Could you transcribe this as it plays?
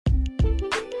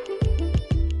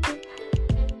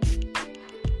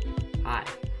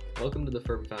Welcome to the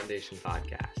Firm Foundation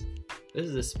podcast. This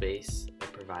is a space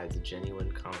that provides a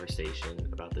genuine conversation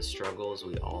about the struggles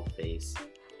we all face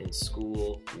in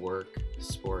school, work,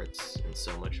 sports, and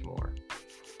so much more.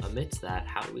 Amidst that,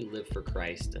 how do we live for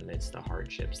Christ amidst the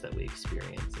hardships that we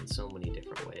experience in so many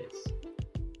different ways?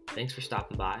 Thanks for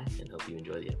stopping by and hope you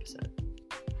enjoy the episode.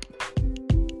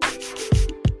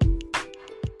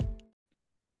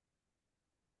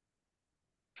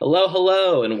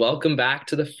 Hello, and welcome back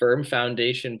to the Firm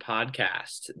Foundation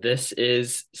podcast. This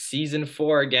is season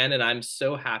 4 again, and I'm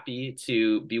so happy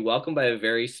to be welcomed by a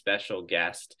very special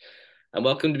guest. I'm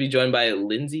welcome to be joined by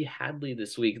Lindsay Hadley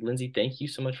this week. Lindsay, thank you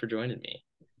so much for joining me.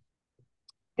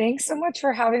 Thanks so much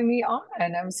for having me on.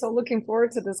 I'm so looking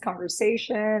forward to this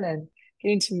conversation and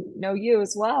getting to know you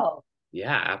as well.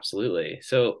 Yeah, absolutely.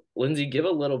 So, Lindsay, give a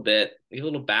little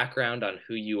background on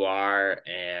who you are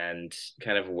and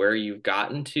kind of where you've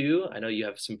gotten to. I know you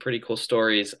have some pretty cool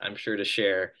stories, I'm sure, to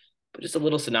share, but just a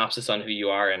little synopsis on who you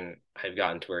are and how you've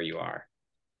gotten to where you are.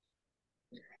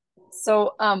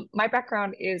 So, my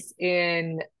background is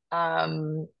in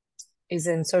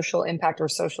social impact or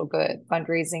social good,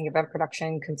 fundraising, event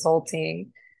production,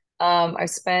 consulting. I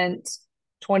spent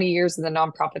 20 years in the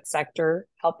nonprofit sector,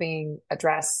 helping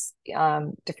address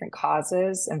different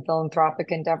causes and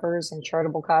philanthropic endeavors and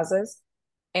charitable causes.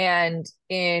 And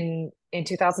in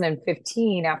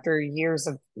 2015, after years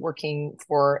of working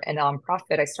for a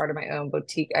nonprofit, I started my own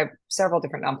boutique. I have several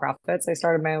different nonprofits. I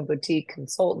started my own boutique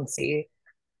consultancy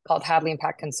called Hadley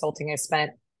Impact Consulting. I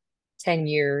spent 10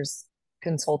 years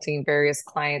consulting various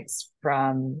clients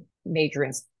from major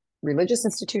religious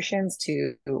institutions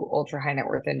to ultra high net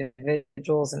worth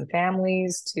individuals and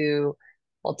families to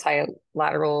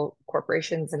multilateral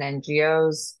corporations and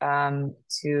NGOs,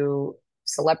 to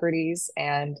celebrities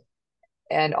and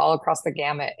all across the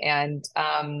gamut. And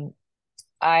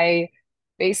I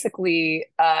basically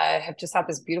have just had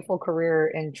this beautiful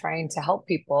career in trying to help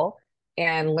people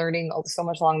and learning so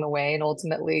much along the way, and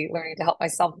ultimately learning to help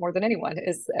myself more than anyone,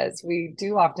 as we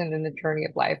do often in the journey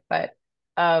of life. But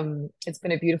it's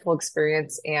been a beautiful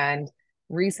experience. And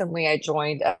recently I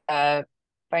joined a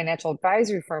financial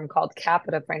advisory firm called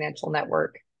Capita Financial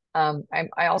Network. I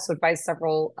also advise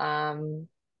several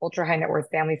ultra high net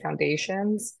worth family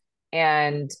foundations,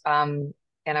 and I'm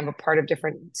a part of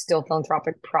different still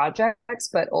philanthropic projects.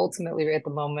 But ultimately, at the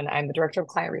moment, I'm the director of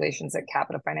client relations at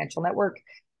Capita Financial Network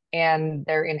and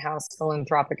their in-house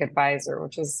philanthropic advisor,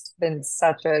 which has been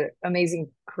such an amazing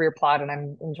career plot, and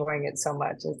I'm enjoying it so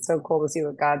much. It's so cool to see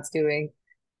what God's doing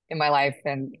in my life,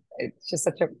 and it's just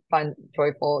such a fun,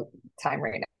 joyful time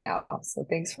right now. So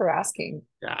thanks for asking.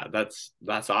 Yeah, that's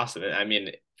awesome. I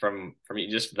mean, from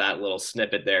just that little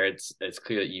snippet there, it's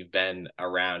clear that you've been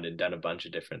around and done a bunch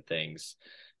of different things.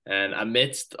 And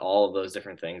amidst all of those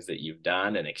different things that you've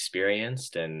done and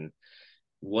experienced, and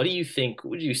what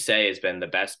would you say has been the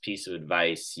best piece of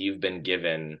advice you've been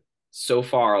given so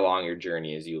far along your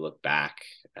journey as you look back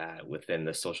within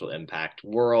the social impact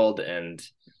world, and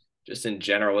just in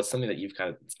general, what's something that you've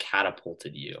kind of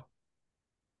catapulted you?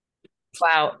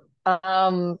 Wow.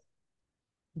 I've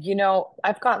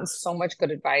gotten so much good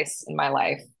advice in my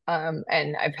life.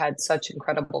 And I've had such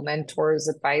incredible mentors,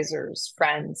 advisors,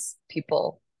 friends,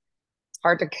 people. It's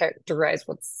hard to characterize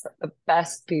what's the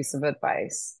best piece of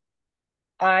advice.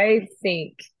 I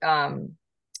think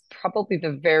probably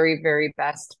the very, very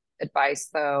best advice,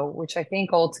 though, which I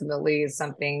think ultimately is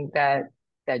something that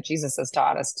Jesus has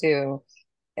taught us too.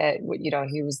 He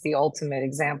was the ultimate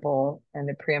example and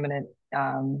the preeminent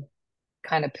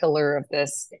kind of pillar of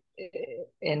this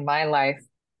in my life.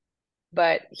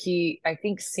 But I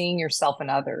think seeing yourself in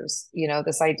others,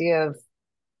 this idea of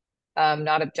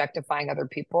not objectifying other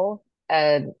people.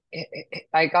 And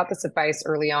I got this advice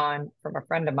early on from a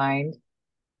friend of mine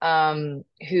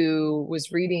who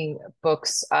was reading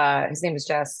books. His name is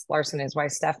Jess Larson, his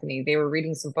wife Stephanie. They were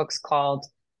reading some books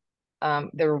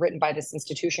they were written by this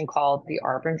institution called the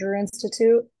Arbinger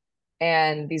Institute.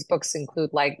 And these books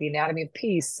include like The Anatomy of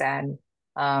Peace and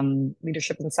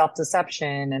Leadership and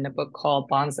Self-Deception, and a book called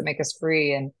Bonds That Make Us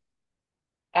Free. And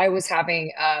I was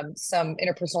having some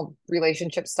interpersonal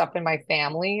relationship stuff in my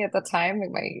family at the time,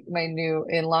 like my new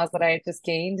in-laws that I had just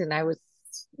gained, and I was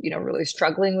really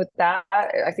struggling with that.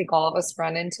 I think all of us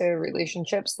run into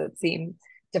relationships that seem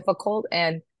difficult,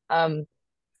 and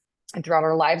throughout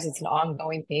our lives, it's an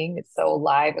ongoing thing. It's so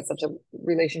alive. It's such a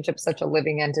relationship, such a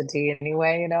living entity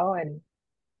anyway, and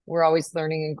we're always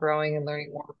learning and growing and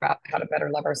learning more about how to better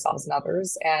love ourselves and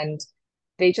others. And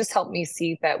they just help me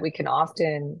see that we can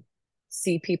often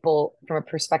see people from a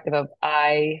perspective of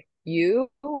I, you,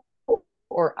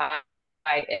 or I,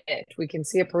 it. We can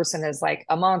see a person as like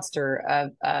a monster,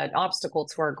 an obstacle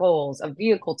to our goals, a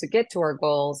vehicle to get to our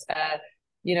goals,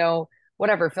 you know,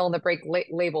 whatever, fill in the break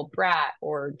label brat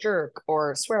or jerk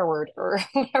or swear word or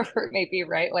whatever it may be,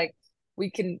 right? Like we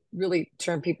can really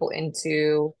turn people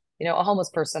into, you know, a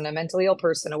homeless person, a mentally ill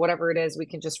person, or whatever it is. We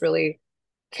can just really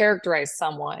characterize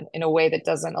someone in a way that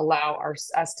doesn't allow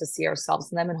us to see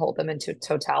ourselves in them and hold them into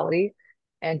totality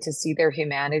and to see their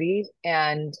humanity.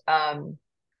 And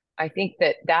I think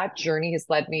that that journey has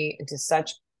led me into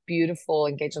such beautiful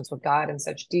engagements with God and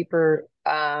such deeper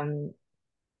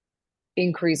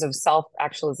increase of self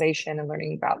actualization and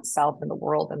learning about self and the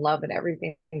world and love and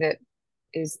everything that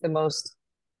is the most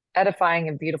edifying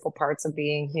and beautiful parts of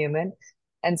being human.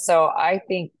 And so I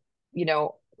think, you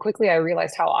know, quickly I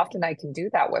realized how often I can do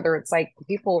that, whether it's like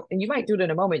people, and you might do it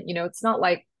in a moment, you know, it's not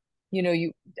like, you know,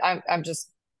 I'm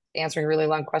just answering a really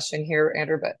long question here,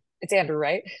 Andrew, but it's Andrew,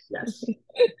 right? Yes.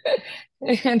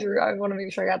 Andrew, I want to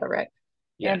make sure I got that right.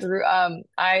 Yes. Andrew,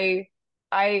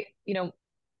 you know,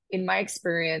 in my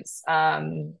experience,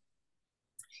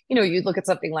 you know, you'd look at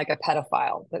something like a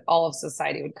pedophile that all of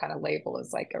society would kind of label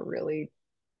as like a really,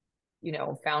 you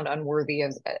know, found unworthy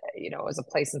as, you know, as a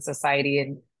place in society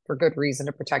and for good reason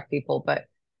to protect people. But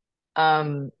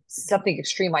something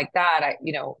extreme like that,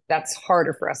 you know, that's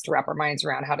harder for us to wrap our minds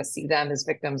around how to see them as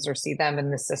victims or see them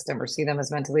in the system or see them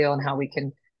as mentally ill and how we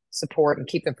can support and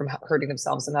keep them from hurting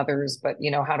themselves and others. But, you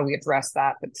know, how do we address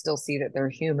that, but still see that they're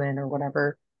human or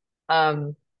whatever?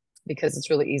 Because it's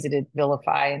really easy to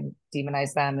vilify and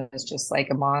demonize them as just like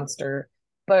a monster.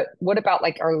 But what about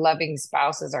like our loving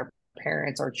spouses, our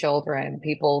parents, our children,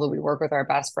 people that we work with, our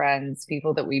best friends,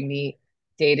 people that we meet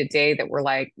day to day that we're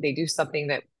like, they do something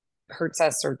that hurts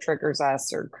us or triggers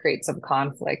us or creates some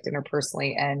conflict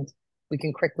interpersonally, and we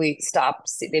can quickly stop.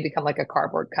 They become like a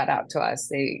cardboard cutout to us.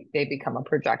 They become a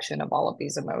projection of all of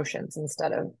these emotions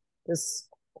instead of this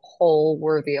whole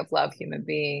worthy of love human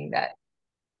being that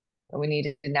we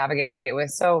need to navigate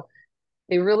with. So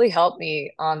they really helped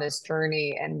me on this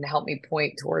journey and helped me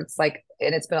point towards like,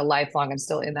 and it's been a lifelong, I'm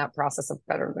still in that process of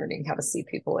better learning how to see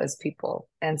people as people.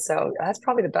 And so that's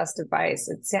probably the best advice.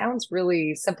 It sounds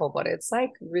really simple, but it's like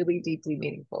really deeply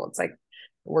meaningful. It's like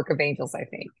the work of angels, I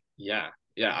think. Yeah.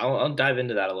 Yeah. I'll dive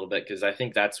into that a little bit because I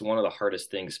think that's one of the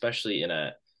hardest things, especially in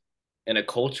a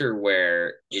culture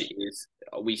where it is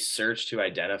we search to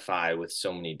identify with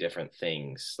so many different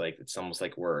things. Like it's almost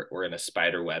like we're in a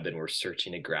spider web and we're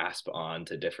searching to grasp on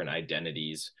to different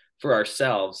identities for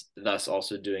ourselves, thus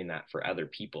also doing that for other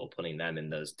people, putting them in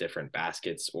those different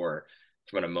baskets or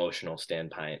from an emotional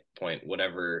standpoint,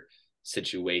 whatever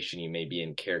situation you may be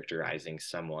in, characterizing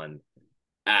someone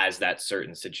as that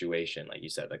certain situation, like you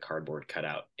said, the cardboard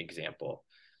cutout example.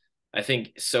 I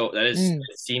think so. That is, Mm,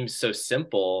 it seems so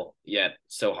simple yet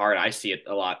so hard. I see it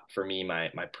a lot for me. My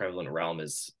prevalent realm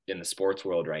is in the sports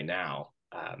world right now.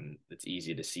 It's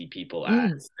easy to see people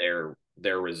mm, as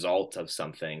their result of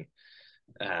something.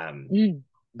 Um, mm.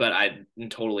 but I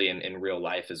totally in real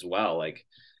life as well. Like,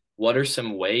 what are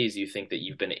some ways you think that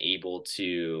you've been able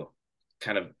to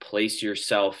kind of place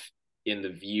yourself in the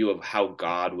view of how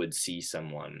God would see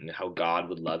someone, how God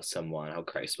would love someone, how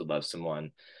Christ would love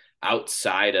someone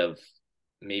outside of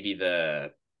maybe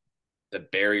the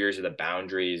barriers or the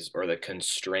boundaries or the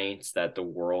constraints that the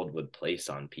world would place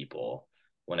on people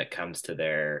when it comes to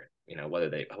their, you know, whether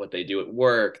they what they do at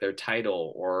work, their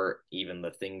title, or even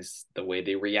the things, the way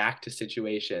they react to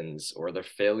situations or the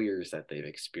failures that they've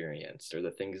experienced or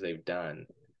the things they've done.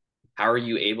 How are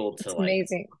you able to It's like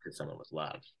amazing. look at someone with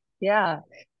love? Yeah.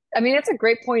 I mean, it's a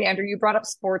great point, Andrew. You brought up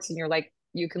sports and you're like,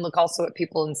 you can look also at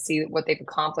people and see what they've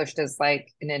accomplished as like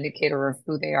an indicator of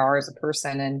who they are as a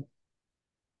person. And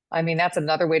I mean, that's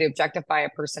another way to objectify a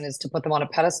person is to put them on a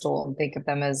pedestal and think of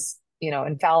them as, you know,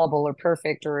 infallible or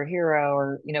perfect or a hero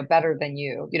or, you know, better than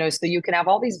you know, so you can have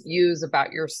all these views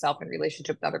about yourself in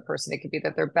relationship with another person. It could be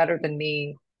that they're better than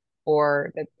me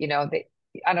or that, you know,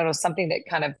 I don't know, something that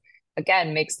kind of,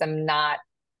 again, makes them not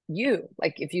you.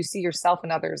 Like if you see yourself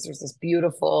in others, there's this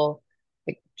beautiful,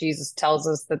 like Jesus tells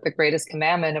us that the greatest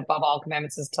commandment above all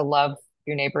commandments is to love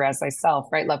your neighbor as thyself,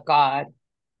 right? Love God.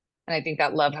 And I think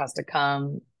that love has to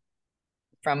come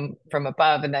from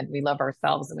above, and then we love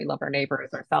ourselves and we love our neighbor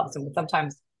as ourselves. And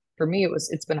sometimes for me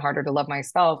it's been harder to love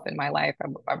myself in my life.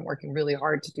 I'm working really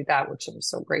hard to do that, which I'm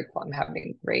so grateful. I'm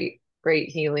having great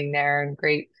healing there and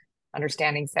great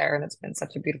understandings there, and it's been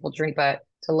such a beautiful journey. But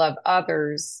to love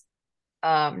others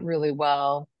really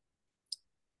well,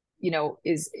 you know,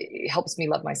 it helps me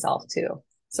love myself too.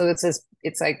 So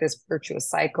it's like this virtuous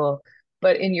cycle.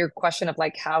 But in your question of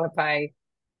like how have I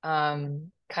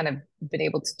kind of been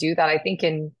able to do that, I think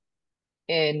in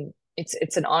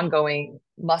it's an ongoing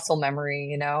muscle memory,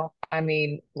 you know? I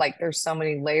mean, like there's so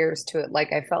many layers to it.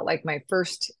 Like I felt like my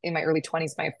first in my early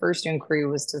 20s, my first inquiry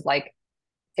was to like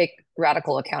take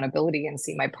radical accountability and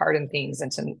see my part in things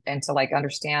and to like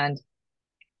understand,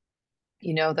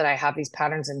 you know, that I have these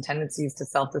patterns and tendencies to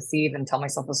self-deceive and tell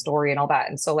myself a story and all that.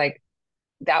 And so like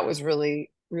that was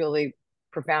really, really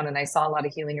profound. And I saw a lot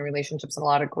of healing in relationships and a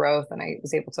lot of growth. And I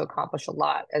was able to accomplish a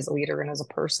lot as a leader and as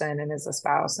a person and as a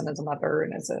spouse and as a mother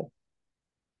and as a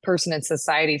person in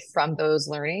society from those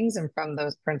learnings and from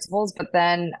those principles. But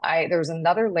then there was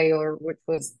another layer, which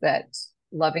was that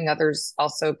loving others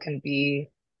also can be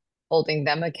holding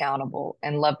them accountable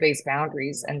and love-based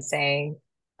boundaries and saying,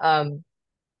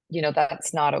 you know,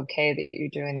 that's not okay that you're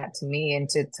doing that to me, and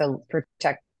to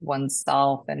protect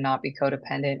oneself and not be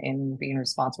codependent in being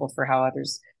responsible for how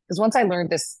others. Because once I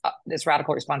learned this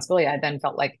radical responsibility, I then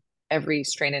felt like every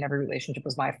strain in every relationship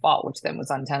was my fault, which then was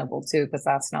untenable too, because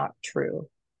that's not true.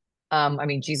 I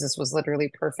mean, Jesus was literally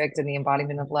perfect in the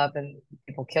embodiment of love, and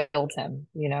people killed him,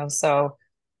 you know. So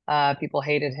people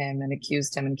hated him and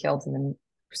accused him and killed him and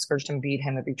scourged him, beat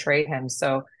him, and betrayed him.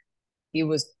 So he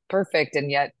was perfect,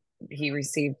 and yet he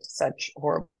received such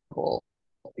horrible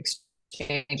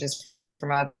exchanges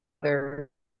from others.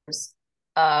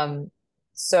 Um,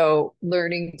 so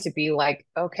learning to be like,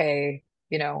 okay,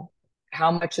 you know,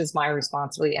 how much is my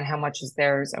responsibility and how much is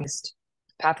theirs, and just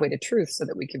pathway to truth so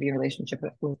that we could be in a relationship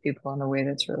with people in a way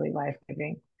that's really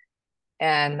life-giving.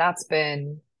 And that's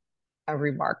been a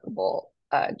remarkable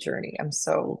journey. I'm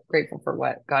so grateful for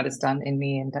what God has done in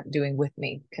me and doing with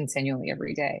me continually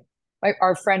every day.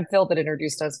 Our friend Phil that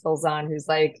introduced us, Phil Zahn, who's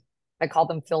like, I call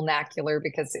them Philnacular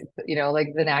because, you know,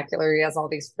 like vernacular, he has all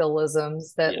these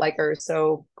Philisms that Yeah. like are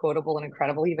so quotable and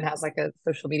incredible. He even has like a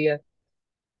social media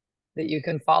that you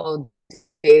can follow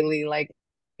daily, like,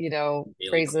 you know, Daily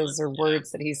phrases quotes. or Yeah.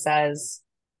 words that he says.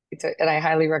 And I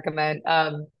highly recommend.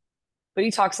 But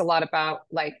he talks a lot about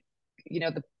like, you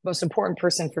know, the most important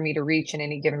person for me to reach in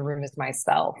any given room is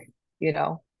myself, you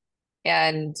know,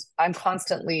 and I'm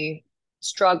constantly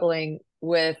struggling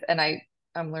with, and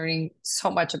I'm learning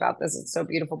so much about this. It's so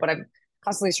beautiful, but I'm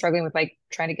constantly struggling with like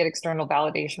trying to get external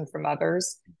validation from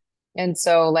others. And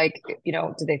so, like, you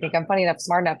know, do they think I'm funny enough,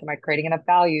 smart enough? Am I creating enough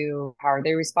value? How are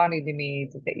they responding to me?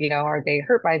 You know, are they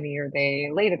hurt by me? Are they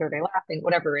elated? Are they laughing?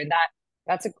 Whatever. And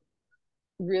that's a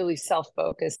really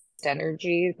self-focused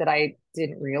energy that I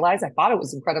didn't realize. I thought it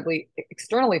was incredibly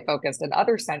externally focused and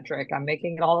other centric. I'm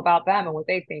making it all about them and what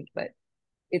they think, but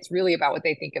it's really about what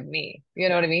they think of me. You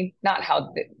know Yeah. what I mean? Not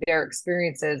how their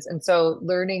experiences. And so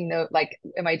learning the like,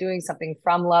 am I doing something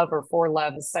from love or for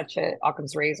love is such a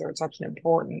Occam's razor. It's such an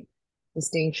important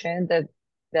distinction that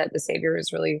the Savior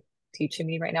is really teaching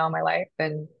me right now in my life,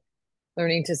 and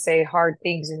learning to say hard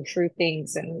things and true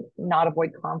things and not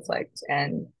avoid conflict,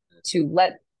 and to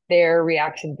let their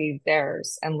reaction be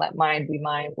theirs and let mine be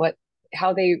mine.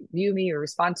 How they view me or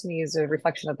respond to me is a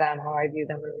reflection of them. How I view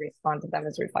them or respond to them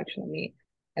is a reflection of me.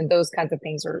 And those kinds of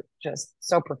things are just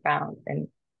so profound. And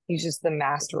he's just the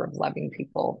master of loving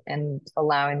people and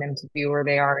allowing them to be where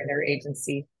they are in their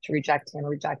agency, to reject him or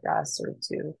reject us, or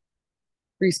to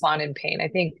respond in pain. I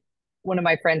think one of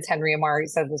my friends, Henry Amari,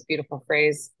 says this beautiful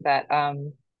phrase that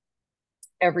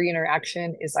every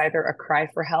interaction is either a cry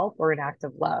for help or an act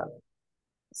of love.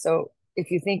 So if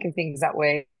you think of things that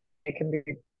way, it can be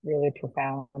really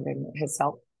profound, and it has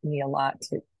helped me a lot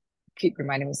to keep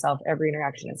reminding myself every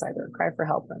interaction is either a cry for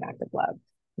help or an act of love,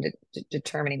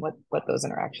 determining what those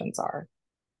interactions are.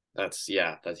 That's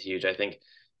huge. I think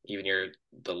even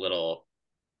the little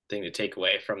thing to take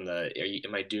away from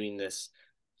am I doing this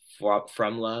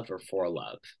from love or for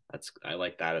love? I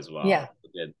like that as well. Yeah.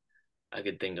 That's a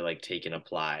good thing to like take and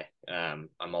apply. I'm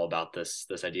all about this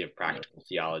idea of practical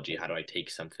theology. How do I take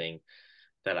something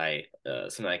that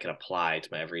something I can apply to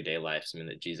my everyday life, something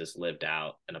that Jesus lived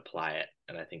out, and apply it?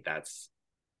 And I think that's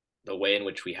the way in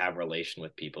which we have relation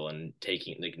with people, and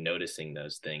taking like noticing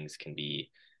those things can be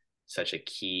such a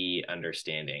key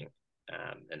understanding,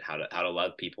 and how to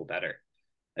love people better.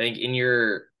 I think in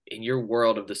your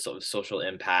world of the social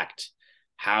impact,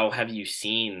 how have you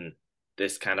seen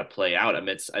this kind of play out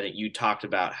amidst? I think you talked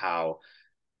about how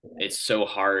it's so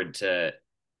hard to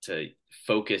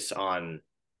focus on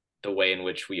the way in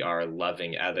which we are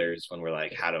loving others when we're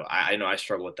like, how do I know I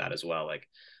struggle with that as well. Like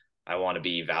I want to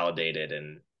be validated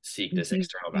and seek this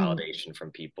external Mm-hmm. validation from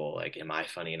people. Like, am I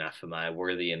funny enough? Am I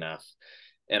worthy enough?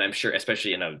 And I'm sure,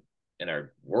 especially in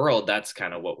our world, that's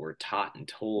kind of what we're taught and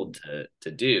told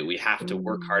to do. We have to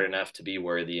work hard enough to be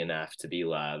worthy enough to be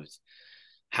loved.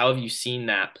 How have you seen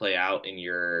that play out in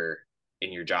your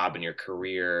job, in your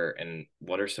career, and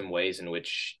what are some ways in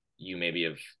which you maybe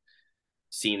have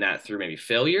seen that through maybe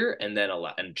failure and then a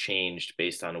lot and changed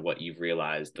based on what you've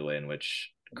realized the way in which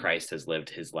Christ has lived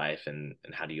his life, and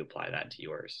how do you apply that to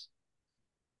yours?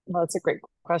 Well, that's a great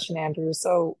question, Andrew.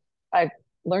 So I've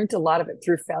learned a lot of it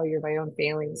through failure, my own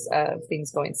failings of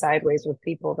things going sideways with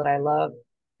people that I love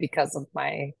because of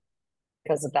my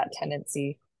because of that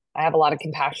tendency. I have a lot of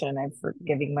compassion and I'm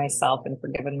forgiving myself and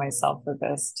forgiven myself for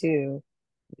this too,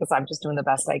 because I'm just doing the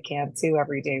best I can too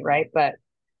every day, right? But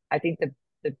I think the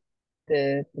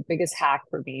the biggest hack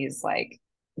for me is like,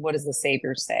 what does the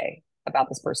Savior say about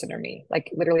this person or me?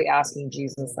 Like literally asking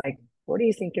Jesus, like, what do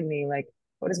you think of me? Like,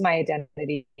 what is my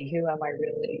identity? Who am I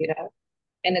really? You know?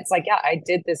 And it's like, yeah, I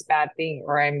did this bad thing,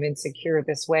 or I'm insecure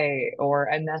this way,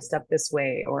 or I messed up this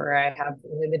way, or I have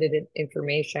limited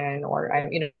information, or I'm,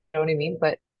 know what I mean?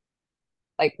 But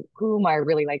like, who am I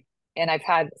really like? And I've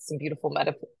had some beautiful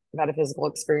metaphysical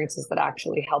experiences that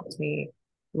actually helped me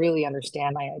really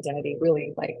understand my identity.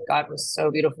 Really, like, God was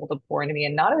so beautiful to pour into me,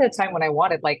 and not at a time when I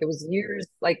wanted. Like, it was years,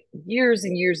 like years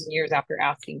and years and years after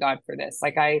asking God for this.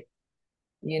 Like, I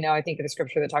think of the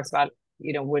scripture that talks about,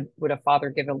 would a father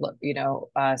give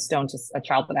a stone to a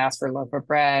child that asks for a loaf of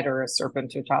bread, or a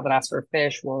serpent to a child that asks for a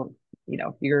fish? Well,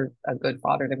 if you're a good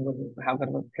father, then how good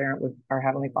of a parent would our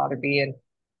heavenly Father be? And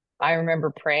I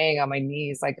remember praying on my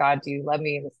knees, like, God, do you love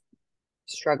me? And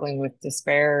struggling with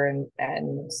despair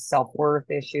and self-worth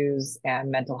issues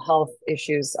and mental health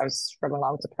issues. I was struggling a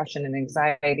lot with depression and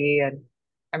anxiety. And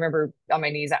I remember on my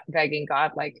knees begging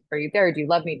God, like, are you there? Do you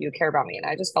love me? Do you care about me? And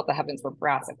I just felt the heavens were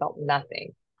brass. I felt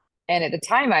nothing. And at the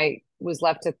time I was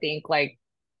left to think like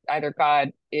either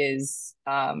God is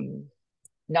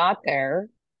not there,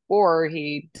 or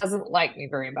he doesn't like me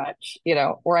very much,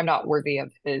 or I'm not worthy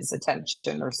of his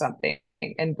attention or something.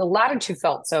 And the latter two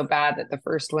felt so bad that the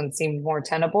first one seemed more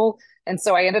tenable. And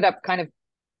so I ended up kind of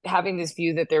having this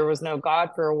view that there was no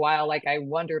God for a while. Like I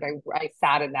wondered, I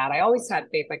sat in that. I always had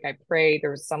faith. Like I prayed,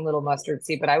 there was some little mustard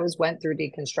seed, but I always went through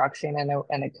deconstruction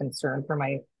and a concern for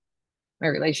my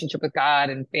relationship with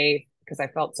God and faith, because I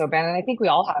felt so bad. And I think we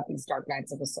all have these dark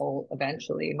nights of the soul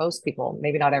eventually. Most people,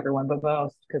 maybe not everyone, but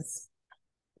most, because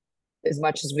as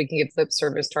much as we can give lip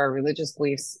service to our religious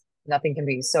beliefs, nothing can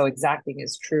be so exacting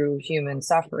as true human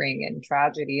suffering and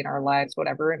tragedy in our lives,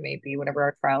 whatever it may be, whatever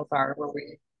our trials are, where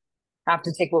we have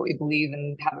to take what we believe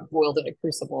and have it boiled in a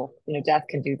crucible. Death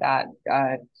can do that.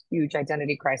 Huge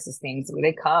identity crisis things,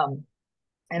 they come.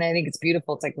 And I think it's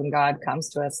beautiful. It's like when God comes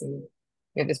to us and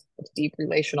we have this deep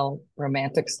relational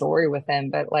romantic story with him.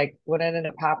 But like what ended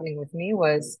up happening with me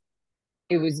was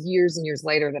it was years and years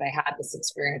later that I had this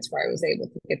experience where I was able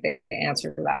to get the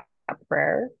answer to that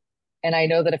prayer. And I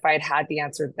know that if I had had the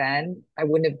answer then, I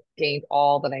wouldn't have gained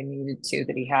all that I needed to,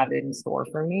 that he had in store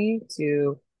for me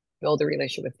to build a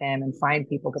relationship with him and find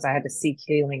people, because I had to seek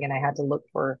healing and I had to look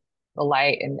for the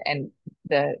light, and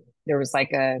there was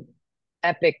like a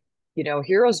epic,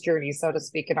 hero's journey, so to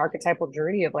speak, an archetypal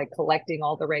journey of like collecting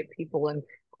all the right people and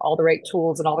all the right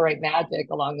tools and all the right magic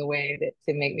along the way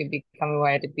to make me become who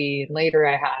I had to be. And later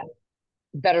I had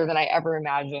better than I ever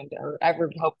imagined or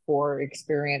ever hoped for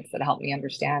experience that helped me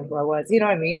understand who I was. You know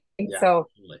what I mean? Yeah, So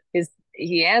totally.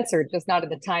 he answered, just not at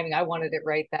the timing. I wanted it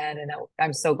right then. And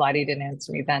I'm so glad he didn't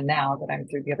answer me then, now that I'm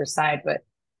through the other side. But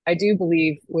I do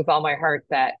believe with all my heart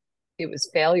that it was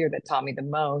failure that taught me the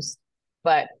most.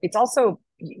 But it's also,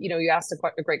 you asked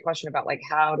a great question about like,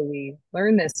 how do we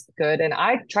learn this good? And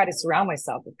I try to surround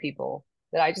myself with people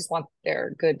that I just want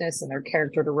their goodness and their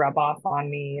character to rub off on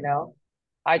me.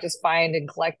 I just find and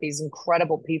collect these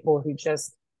incredible people who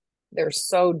just, they're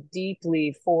so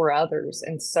deeply for others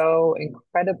and so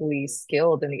incredibly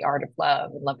skilled in the art of love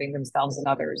and loving themselves and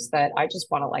others, that I just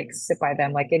want to like sit by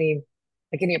them like any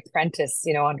apprentice,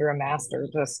 under a master.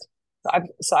 Just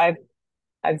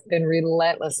I've been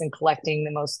relentless in collecting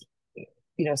the most,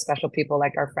 special people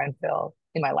like our friend Phil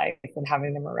in my life and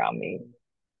having them around me.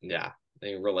 Yeah,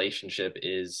 the relationship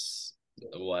is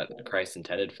what Christ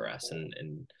intended for us, and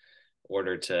in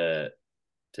order to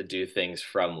do things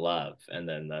from love, and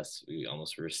then thus we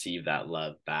almost receive that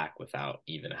love back without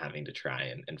even having to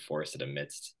try and force it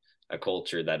amidst a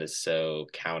culture that is so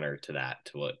counter to that,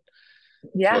 to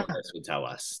Yeah. what Chris would tell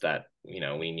us, that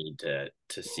we need to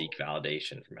seek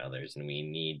validation from others, and we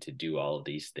need to do all of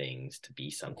these things to be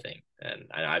something. And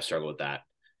I've struggled with that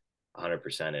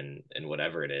 100% in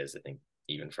whatever it is. I think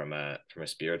even from a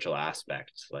spiritual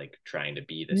aspect, like trying to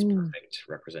be this Mm-hmm. perfect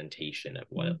representation of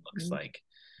what it looks Mm-hmm. like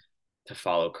to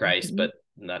follow Christ, but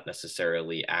not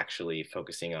necessarily actually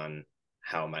focusing on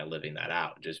how am I living that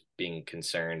out, just being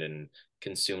concerned and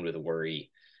consumed with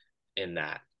worry in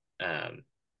that,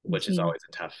 which is Mm-hmm. always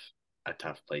a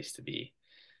tough place to be.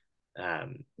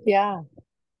 Um, Yeah.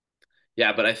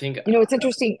 Yeah, but I think It's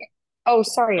interesting. Oh,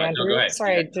 sorry, no, go Andrew. ahead. You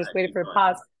Sorry, got I go just ahead. waited Keep for a going.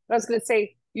 pause. But I was going to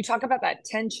say, you talk about that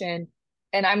tension,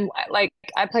 and I'm like,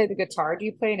 I play the guitar. Do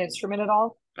you play an instrument at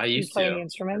all? I Do you used play to. any I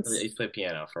instruments? used to play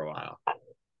piano for a while.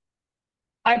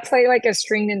 I play like a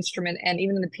stringed instrument, and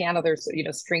even in the piano, there's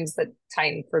strings that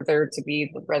tighten for there to be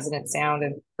the resonant sound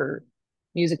and for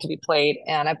music to be played.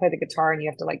 And I play the guitar, and you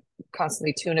have to like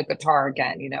constantly tune a guitar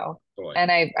again. Boy.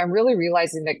 And I'm really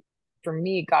realizing that for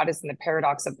me, God is in the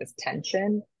paradox of this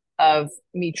tension Mm, of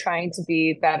me trying to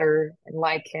be better and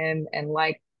like Him and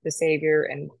like the Savior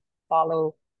and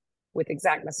follow with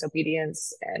exactness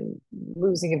obedience and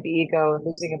losing of the ego and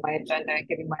losing of my agenda and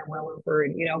giving my will over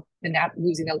and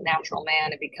losing a natural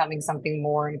man and becoming something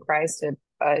more in Christ,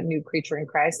 a new creature in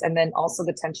Christ, and then also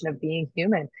the tension of being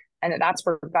human. And that's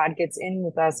where God gets in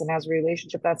with us and has a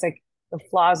relationship. That's like the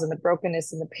flaws and the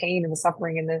brokenness and the pain and the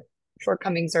suffering and the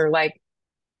shortcomings are like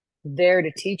there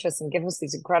to teach us and give us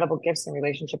these incredible gifts in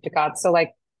relationship to God. So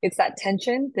like it's that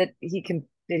tension that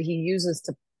he uses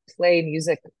to play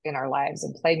music in our lives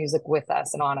and play music with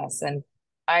us and on us. And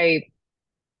I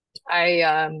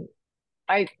I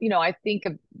I think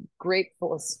of great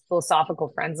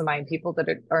philosophical friends of mine, people that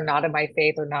are not in my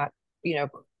faith or not, you know,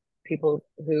 people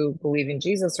who believe in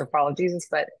Jesus or follow Jesus,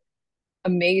 but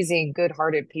amazing,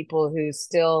 good-hearted people who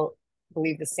still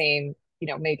believe the same,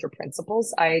 major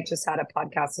principles. I just had a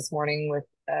podcast this morning with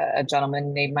a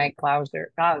gentleman named Mike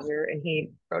Glauser, and he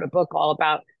wrote a book all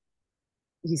about.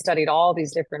 He studied all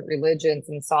these different religions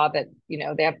and saw that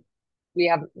we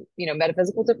have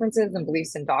metaphysical differences and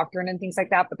beliefs in doctrine and things like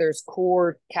that, but there's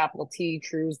core capital T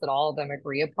truths that all of them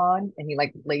agree upon, and he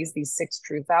like lays these six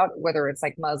truths out, whether it's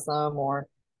like Muslim or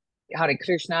Hare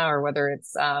Krishna, or whether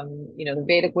it's the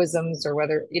Vedic wisdoms, or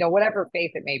whether whatever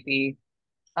faith it may be,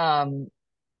 um,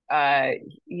 uh,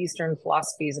 Eastern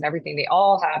philosophies and everything. They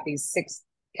all have these six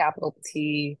capital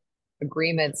T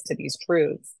agreements to these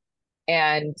truths,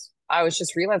 and I was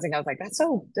just realizing I was like, that's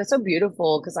so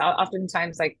beautiful because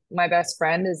oftentimes like my best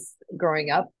friend is growing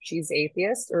up, she's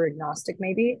atheist or agnostic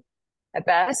maybe at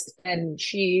best, and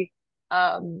she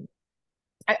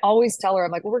I always tell her,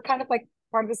 I'm like, well, we're kind of like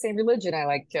part of the same religion. I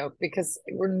like joke because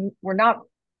we're not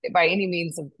by any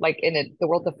means of like in it. The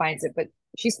world defines it, but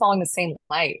she's following the same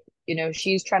light.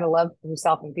 She's trying to love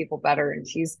herself and people better, and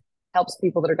she's helps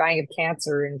people that are dying of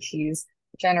cancer, and she's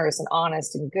generous and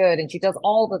honest and good, and she does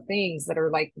all the things that are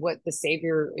like what the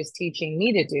Savior is teaching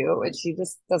me to do, and she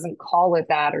just doesn't call it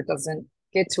that or doesn't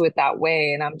get to it that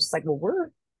way. And I'm just like, well,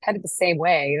 we're headed the same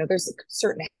way. There's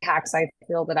certain hacks I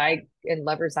feel that I and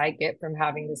levers I get from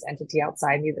having this entity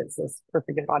outside me that's this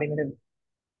perfect embodiment of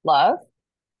love.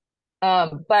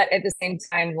 But at the same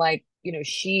time, like,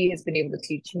 she has been able to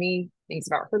teach me things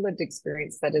about her lived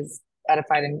experience that has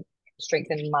edified and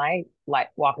strengthened my life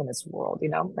walk in this world.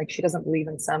 Like she doesn't believe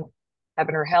in some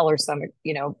heaven or hell or some,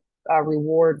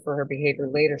 reward for her behavior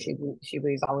later. She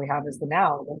believes all we have is the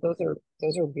now.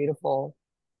 Those are beautiful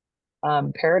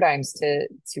paradigms to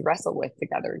wrestle with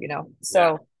together. Yeah.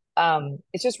 So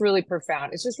it's just really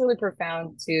profound. It's just really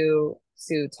profound to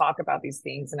talk about these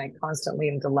things. And I constantly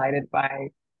am delighted by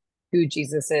who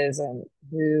Jesus is and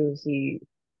who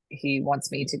he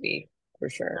wants me to be, for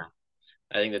sure.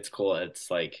 I think that's cool. It's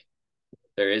like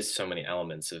there is so many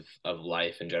elements of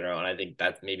life in general, and I think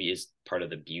that maybe is part of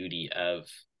the beauty of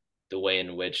the way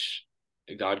in which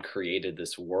God created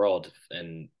this world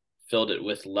and filled it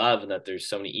with love, and that there's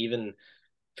so many, even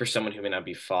for someone who may not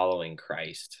be following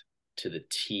Christ to the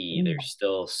T, Mm. there's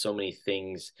still so many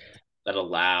things that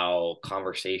allow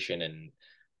conversation and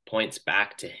points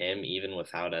back to him even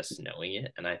without us knowing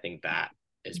it. And I think that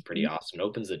is pretty Mhm. awesome. It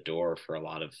opens the door for a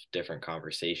lot of different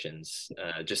conversations,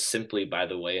 just simply by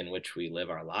the way in which we live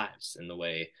our lives and the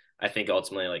way I think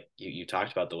ultimately, like you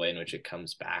talked about the way in which it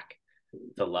comes back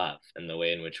to love and the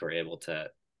way in which we're able to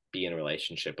be in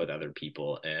relationship with other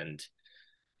people and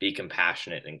be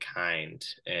compassionate and kind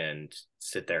and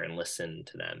sit there and listen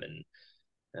to them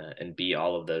and be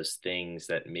all of those things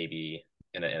that maybe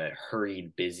in a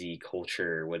hurried, busy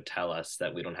culture would tell us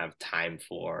that we don't have time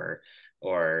for,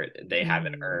 or they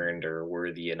haven't Mm. earned or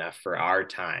worthy enough for our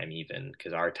time, even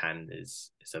because our time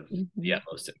is of the Mhm.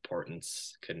 utmost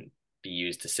importance, couldn't be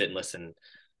used to sit and listen.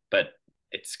 But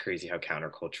it's crazy how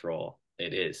countercultural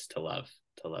it is to love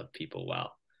people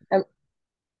well. I,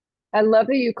 I love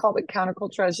that you called it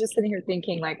counterculture. I was just sitting here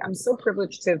thinking, like, I'm so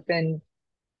privileged to have been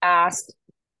asked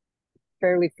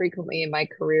fairly frequently in my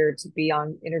career to be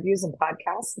on interviews and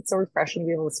podcasts. It's so refreshing to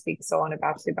be able to speak so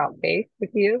unabashedly about faith with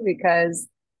you because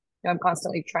I'm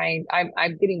constantly trying.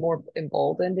 I'm getting more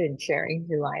emboldened in sharing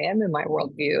who I am and my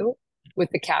worldview,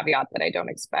 with the caveat that I don't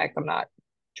expect. I'm not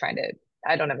trying to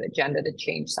I don't have an agenda to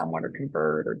change someone or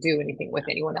convert or do anything with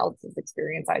anyone else's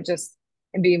experience. I just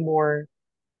am being more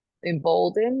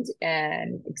emboldened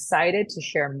and excited to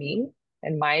share me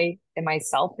and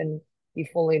myself and be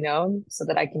fully known so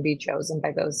that I can be chosen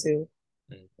by those Mm.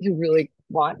 who really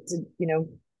want to,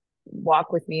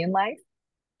 walk with me in life.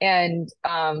 And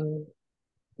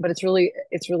but it's really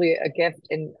a gift.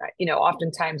 And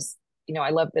oftentimes, I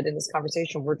love that in this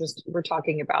conversation we're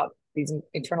talking about these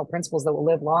eternal principles that will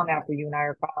live long after you and I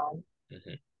are gone.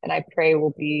 Mhm. And I pray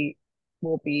will be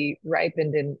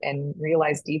ripened and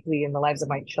realized deeply in the lives of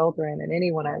my children and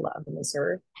anyone I love on this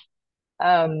earth.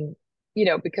 Um,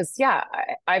 because yeah,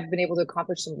 I've been able to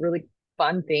accomplish some really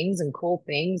fun things and cool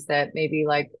things that maybe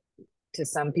like to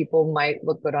some people might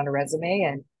look good on a resume.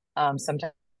 And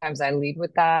sometimes I lead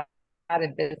with that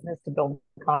in business to build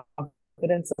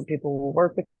confidence so people will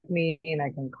work with me and I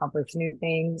can accomplish new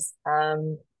things.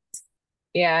 And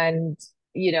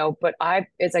but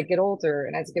as I get older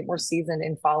and as I get more seasoned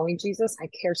in following Jesus, I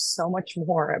care so much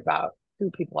more about who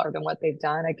people are than what they've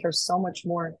done. I care so much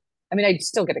more. I mean, I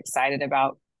still get excited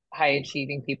about high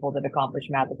achieving people that accomplish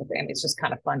magical things. It's just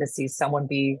kind of fun to see someone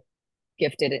be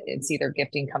gifted and see their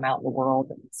gifting come out in the world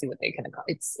and see what they can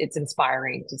accomplish. It's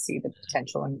inspiring to see the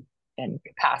potential and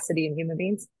capacity in human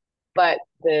beings, but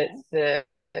the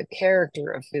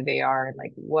character of who they are and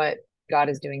like what God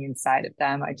is doing inside of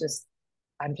them, I'm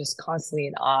just constantly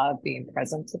in awe of being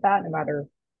present to that, no matter,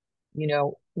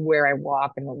 where I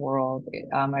walk in the world.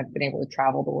 I've been able to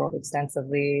travel the world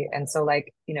extensively. And so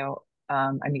like,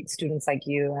 I meet students like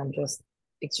you, and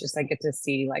it's just, I get to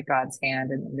see like God's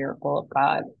hand and the miracle of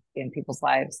God in people's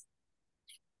lives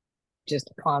just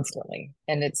constantly.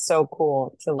 And it's so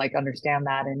cool to like understand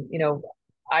that. And,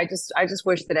 I just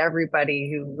wish that everybody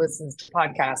who listens to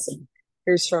podcasts and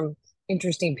hears from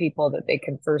interesting people that they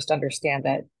can first understand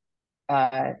that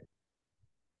uh,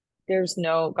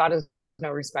 God is no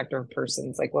respecter of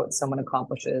persons. Like what someone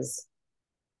accomplishes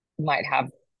might have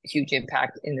huge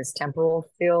impact in this temporal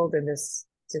field, in this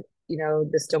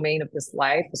domain of this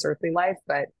life, this earthly life.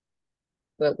 But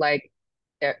like,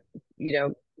 eh, you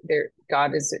know,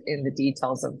 God is in the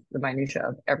details of the minutia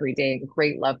of every day, and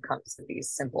great love comes to these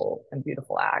simple and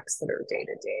beautiful acts that are day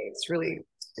to day.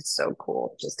 It's so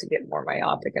cool just to get more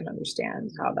myopic and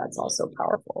understand how that's also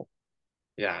powerful.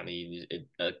 Yeah, I mean,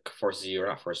 it forces you or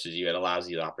not forces you. It allows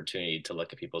you the opportunity to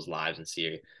look at people's lives and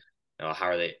see, how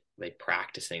are they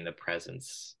practicing the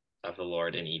presence of the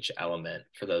Lord in each element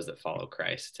for those that follow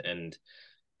Christ, and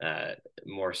uh,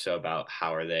 more so about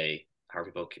how are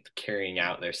people carrying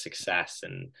out their success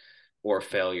and or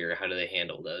failure. How do they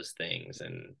handle those things,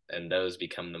 and those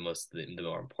become the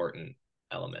more important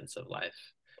elements of life.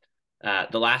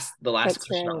 The last That's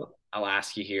question right. I'll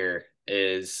ask you here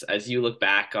is, as you look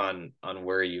back on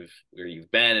where you've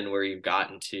been and where you've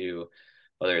gotten to,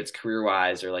 whether it's career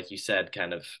wise or like you said,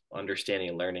 kind of understanding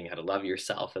and learning how to love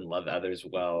yourself and love others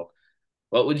well,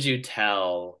 what would you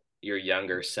tell your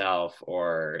younger self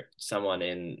or someone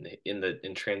in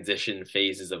transition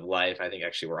phases of life? I think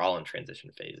actually we're all in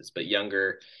transition phases, but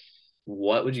younger,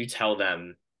 what would you tell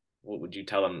them? What would you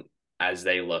tell them as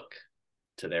they look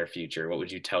to their future? What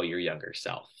would you tell your younger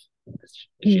self as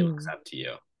she looks Hmm. up to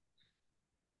you?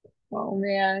 Oh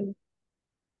man.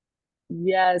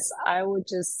 Yes, I would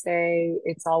just say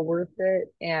it's all worth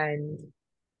it, and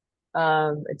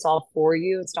it's all for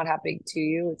you. It's not happening to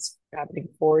you, it's happening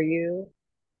for you.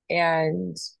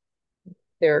 And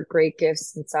there are great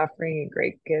gifts in suffering and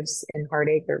great gifts in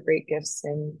heartache. There are great gifts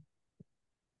in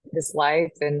this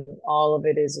life, and all of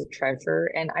it is a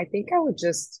treasure. And I think I would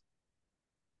just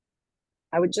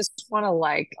want to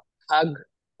like hug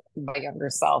my younger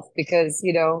self because,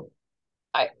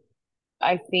 I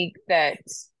I think that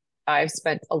I've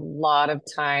spent a lot of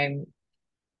time,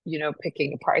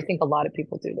 picking apart. I think a lot of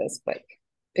people do this, but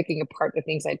picking apart the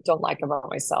things I don't like about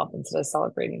myself instead of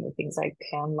celebrating the things I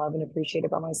can love and appreciate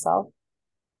about myself.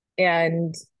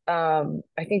 And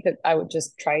I think that I would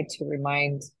just try to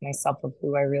remind myself of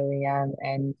who I really am,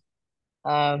 and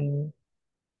um,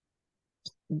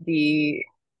 the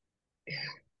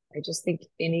I just think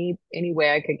any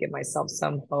way I could give myself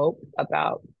some hope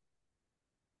about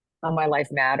how my life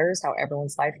matters, how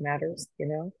everyone's life matters,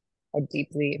 how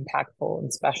deeply impactful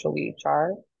and special we each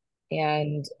are.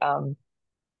 And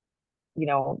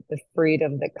the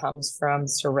freedom that comes from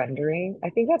surrendering.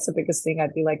 I think that's the biggest thing.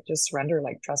 I'd be like, just surrender,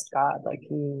 like trust God, like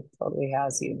he totally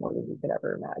has you more than you could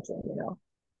ever imagine.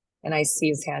 And I see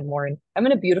his hand more. And I'm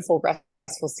in a beautiful,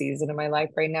 restful season in my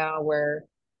life right now where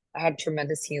I had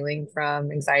tremendous healing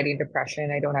from anxiety and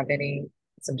depression. I don't have any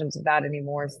symptoms of that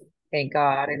anymore. Thank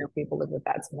God. I know people live with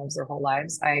that sometimes their whole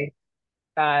lives.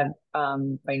 bad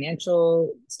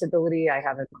financial stability. I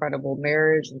have incredible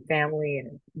marriage and family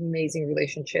and amazing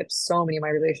relationships. So many of my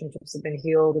relationships have been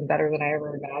healed and better than I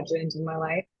ever imagined in my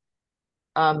life.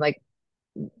 Like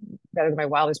better than my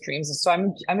wildest dreams. And so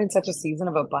I'm in such a season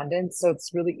of abundance. So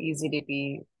it's really easy to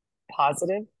be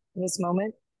positive in this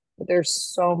moment. But there's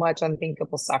so much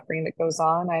unthinkable suffering that goes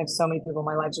on. I have so many people in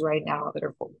my lives right now that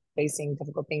are facing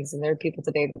difficult things. And there are people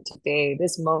today,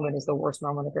 this moment is the worst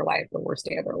moment of their life, the worst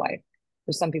day of their life.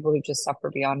 There's some people who just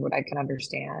suffer beyond what I can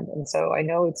understand. And so I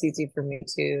know it's easy for me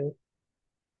to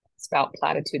spout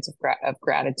platitudes of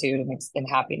gratitude and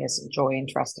happiness and joy and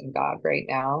trust in God right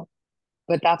now,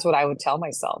 but that's what I would tell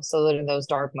myself so that in those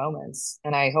dark moments,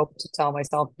 and I hope to tell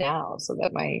myself now so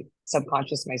that my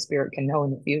subconscious, my spirit can know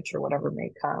in the future, whatever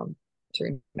may come,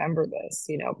 to remember this,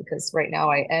 because right now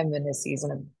I am in a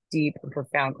season of deep and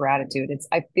profound gratitude.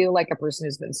 I feel like a person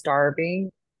who's been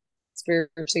starving,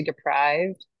 spiritually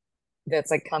deprived,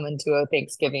 that's like coming to a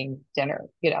Thanksgiving dinner,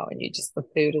 and the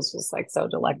food is just like so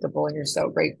delectable and you're so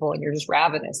grateful and you're just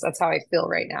ravenous. That's how I feel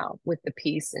right now with the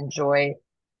peace and joy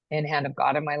and hand of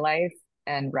God in my life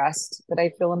and rest that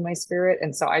I feel in my spirit.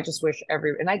 And so I just wish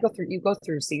and you go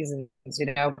through seasons,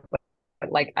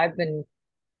 but like I've been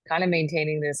kind of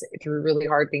maintaining this through really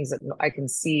hard things that I can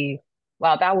see,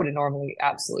 wow, that would have normally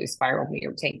absolutely spiraled me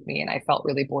or tanked me. And I felt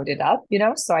really boarded up,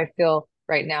 So I feel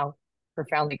right now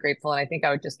profoundly grateful. And I think I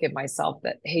would just give myself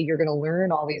that, hey, you're going to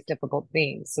learn all these difficult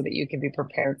things so that you can be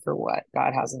prepared for what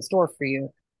God has in store for you.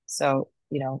 So,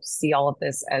 see all of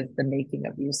this as the making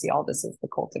of you, see all this as the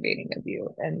cultivating of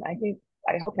you. And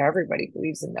I hope everybody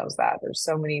believes and knows that. There's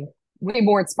so many way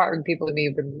more inspiring people than me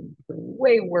who've been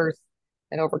way worse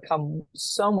and overcome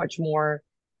so much more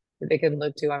that they can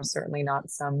live to. I'm certainly not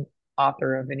some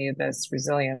author of any of this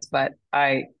resilience, but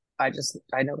I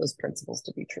know those principles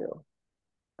to be true.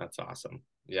 That's awesome.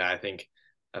 Yeah, I think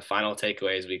a final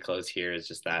takeaway as we close here is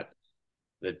just that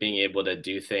being able to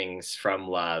do things from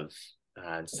love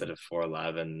instead of for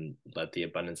love, and let the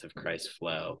abundance of Christ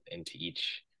flow into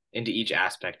each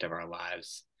aspect of our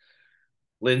lives.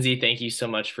 Lindsay, thank you so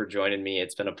much for joining me.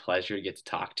 It's been a pleasure to get to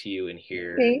talk to you and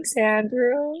hear Thanks,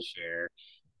 Andrew. share.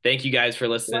 Thank you guys for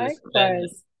listening.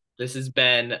 Likewise. This has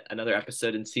been another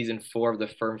episode in season 4 of the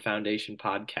Firm Foundation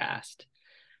podcast.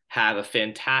 Have a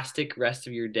fantastic rest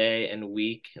of your day and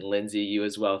week. And Lindsay, you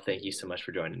as well. Thank you so much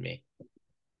for joining me.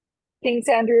 Thanks,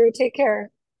 Andrew. Take care.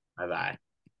 Bye bye.